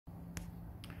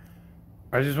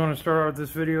I just want to start out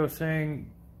this video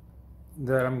saying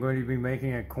that I'm going to be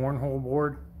making a cornhole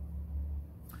board.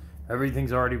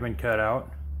 Everything's already been cut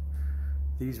out.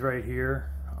 These right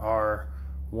here are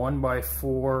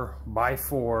 1x4 by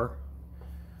 4.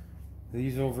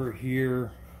 These over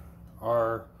here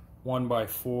are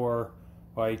 1x4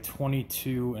 by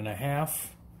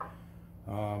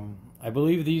 22.5. I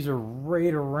believe these are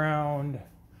right around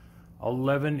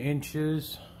 11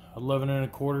 inches, 11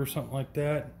 1/4, something like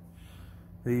that.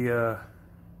 The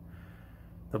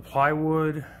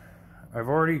plywood, I've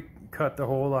already cut the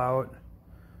hole out.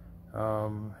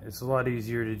 It's a lot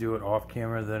easier to do it off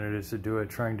camera than it is to do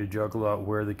it trying to juggle out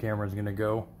where the camera is going to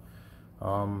go.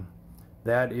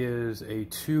 That is a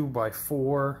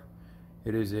 2x4.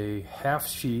 It is a half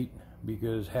sheet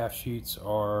because half sheets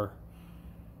are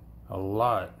a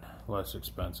lot less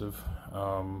expensive.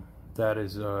 That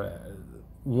is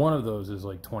one of those is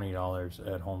like $20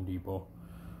 at Home Depot.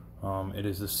 It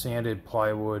is a sanded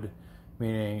plywood,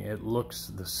 meaning it looks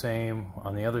the same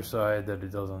on the other side that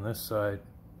it does on this side,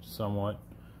 somewhat.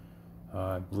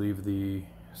 I believe the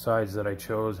sides that I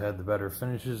chose had the better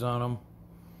finishes on them.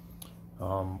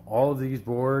 All of these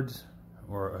boards,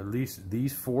 or at least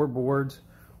these 4 boards,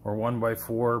 are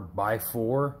 1x4 by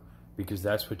 4 because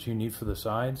that's what you need for the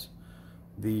sides.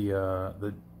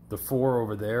 The 4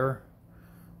 over there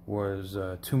was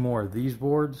 2 more of these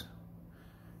boards.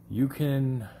 You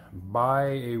can buy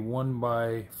a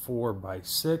 1x4 by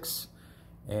 6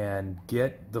 and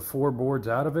get the 4 boards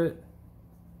out of it.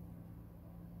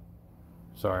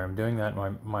 Sorry, I'm doing that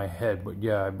in my head, but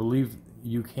yeah, I believe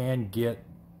you can get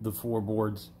the 4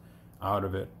 boards out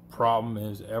of it. Problem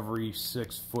is, every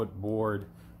 6-foot board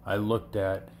I looked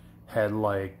at had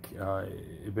like,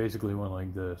 it basically went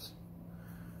like this.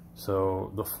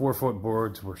 So the 4-foot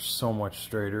boards were so much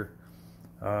straighter.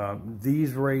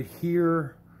 These right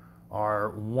here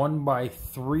are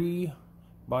 1x3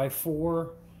 by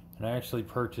 4, and I actually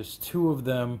purchased 2 of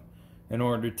them in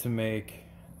order to make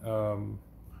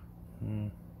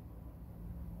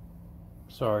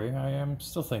sorry, I am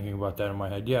still thinking about that in my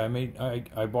head. Yeah,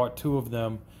 I bought 2 of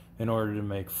them in order to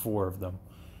make 4 of them.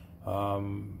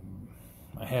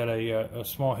 I had a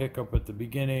small hiccup at the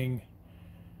beginning.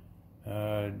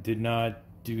 Did not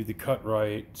do the cut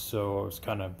right, so I was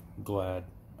kind of glad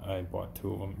I bought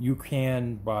 2 of them. You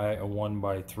can buy a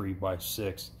 1x3 by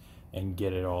 6 and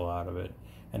get it all out of it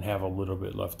and have a little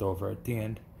bit left over at the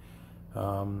end.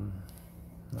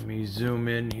 Let me zoom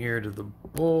in here to the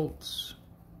bolts.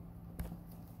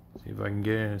 See if I can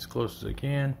get in as close as I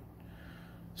can.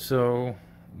 So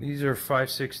these are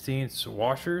 5/16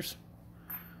 washers,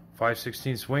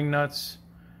 5/16 wing nuts,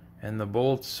 and the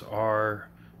bolts are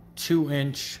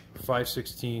 2-inch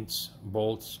 5/16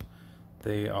 bolts.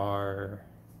 They are,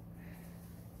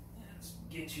 let's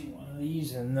get you one of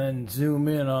these and then zoom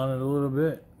in on it a little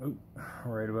bit. Oop,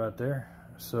 right about there.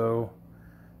 So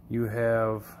you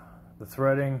have the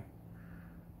threading,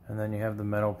 and then you have the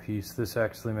metal piece. This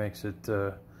actually makes it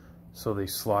so they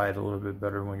slide a little bit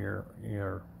better when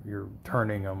you're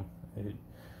turning them.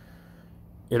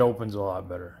 It opens a lot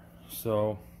better.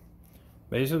 So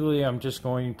basically, I'm just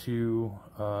going to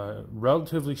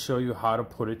relatively show you how to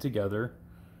put it together.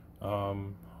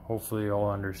 Hopefully you'll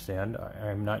understand.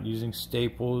 I'm not using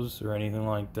staples or anything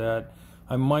like that.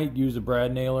 I might use a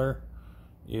brad nailer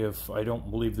if I don't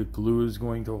believe the glue is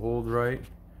going to hold right.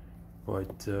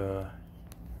 But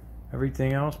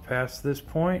everything else past this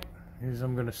point is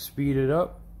I'm going to speed it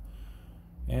up.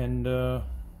 And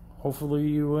hopefully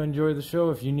you enjoy the show.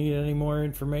 If you need any more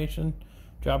information,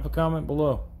 drop a comment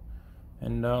below,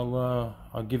 and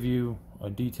I'll give you a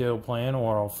detailed plan,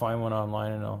 or I'll find one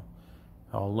online and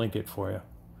I'll link it for you.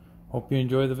 Hope you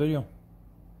enjoy the video.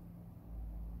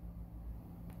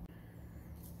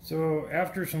 So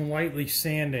after some lightly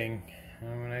sanding,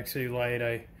 when I say light,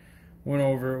 I went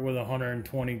over it with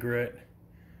 120 grit,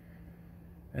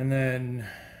 and then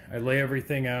I lay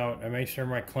everything out. I make sure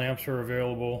my clamps are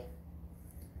available,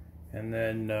 and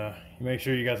then you make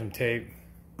sure you got some tape.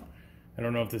 I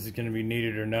don't know if this is going to be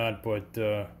needed or not, but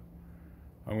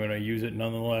I'm going to use it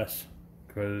nonetheless,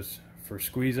 because for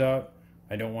squeeze out,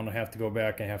 I don't want to have to go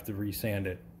back and have to resand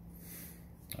it.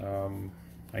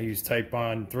 I use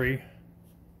Type-On 3.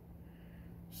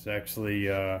 It's actually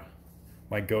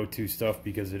my go-to stuff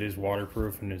because it is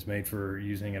waterproof and is made for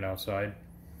using it outside.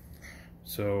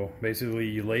 So basically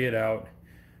you lay it out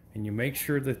and you make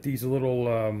sure that these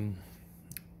little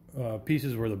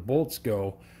pieces where the bolts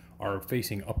go are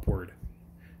facing upward.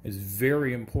 It's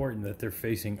very important that they're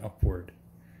facing upward,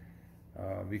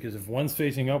 because if one's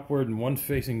facing upward and one's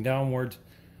facing downwards,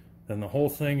 then the whole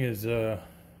thing is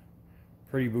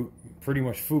pretty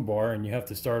much foobar, and you have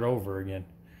to start over again.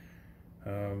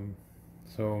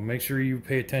 So make sure you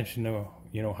pay attention to,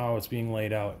 you know, how it's being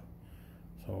laid out.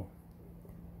 So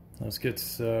let's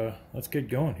get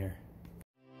going here.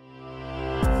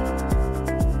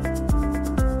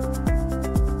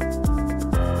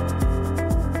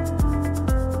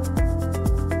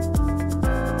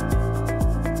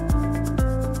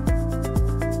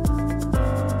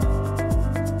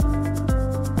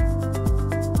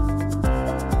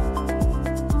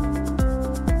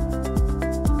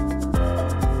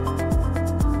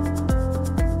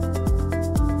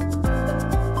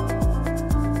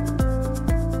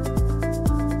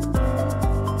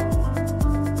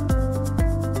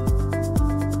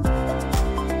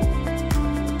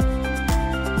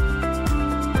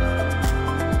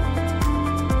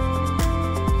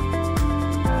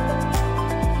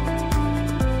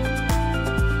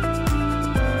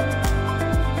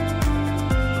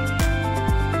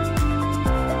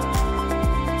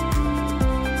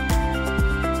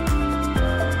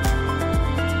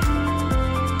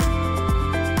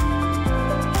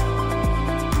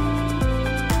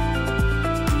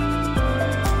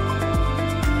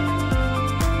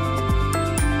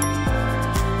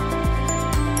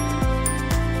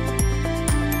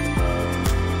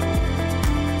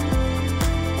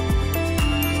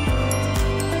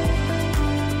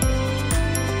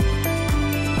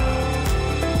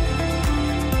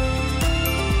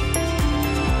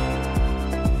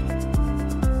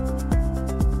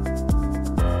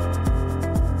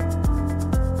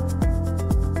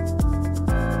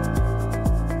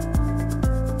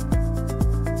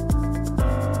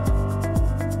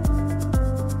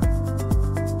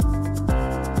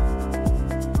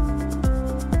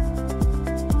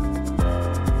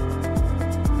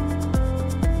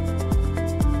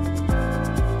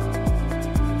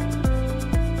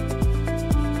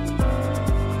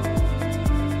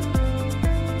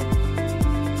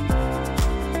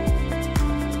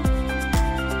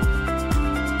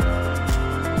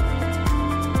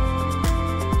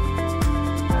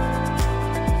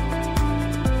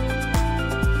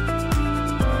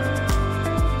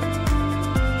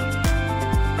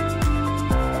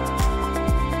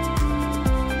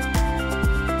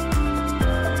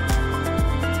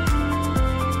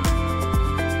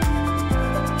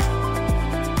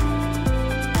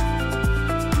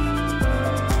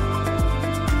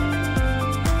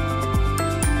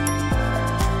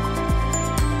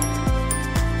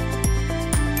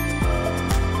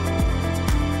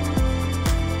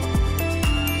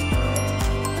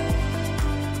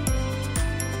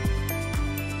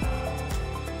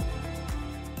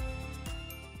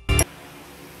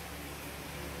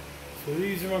 So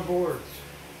these are my boards.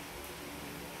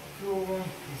 Two of them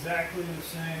exactly the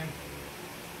same.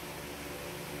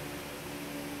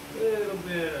 Little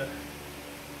bit of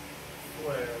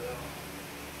flare though.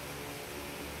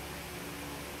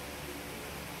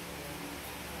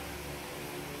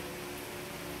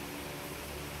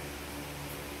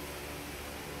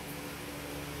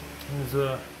 There's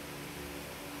a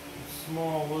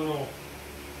small little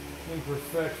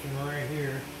imperfection right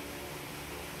here.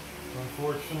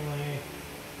 Unfortunately,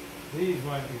 these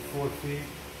might be 4 feet,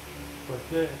 but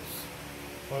this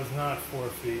was not 4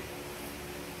 feet.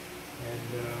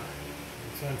 And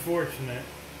it's unfortunate.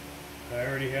 I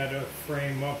already had a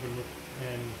frame up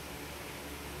and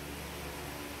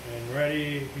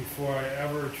ready before I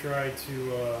ever tried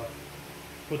to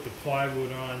put the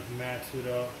plywood on to match it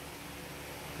up.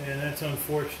 And that's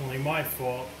unfortunately my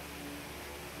fault.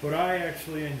 But I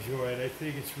actually enjoy it. I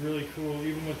think it's really cool,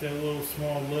 even with that little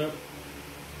small lip,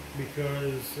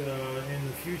 because in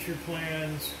the future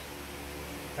plans,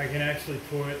 I can actually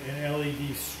put an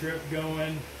LED strip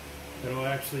going that'll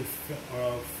actually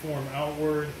form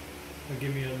outward and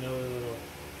give me another little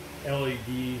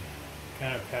LED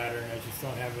kind of pattern. I just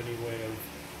don't have any way of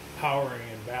powering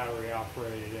and battery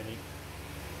operated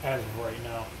as of right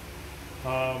now.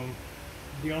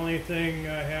 The only thing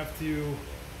I have to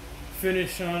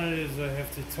finish on it is I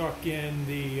have to tuck in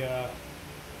the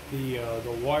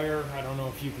wire. I don't know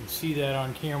if you can see that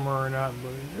on camera or not,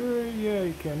 but yeah,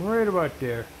 you can, right about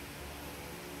there.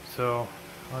 So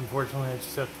unfortunately I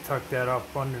just have to tuck that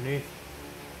up underneath.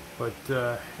 But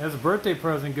as a birthday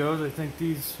present goes, I think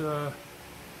these will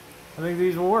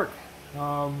work.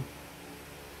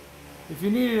 If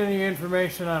you needed any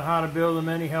information on how to build them,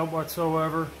 any help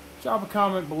whatsoever, drop a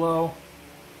comment below.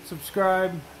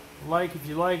 Subscribe, like if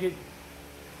you like it.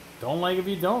 Don't like if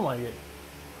you don't like it.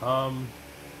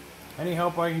 Any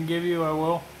help I can give you, I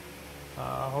will.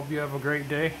 Hope you have a great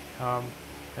day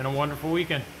and a wonderful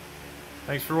weekend.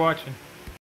 Thanks for watching.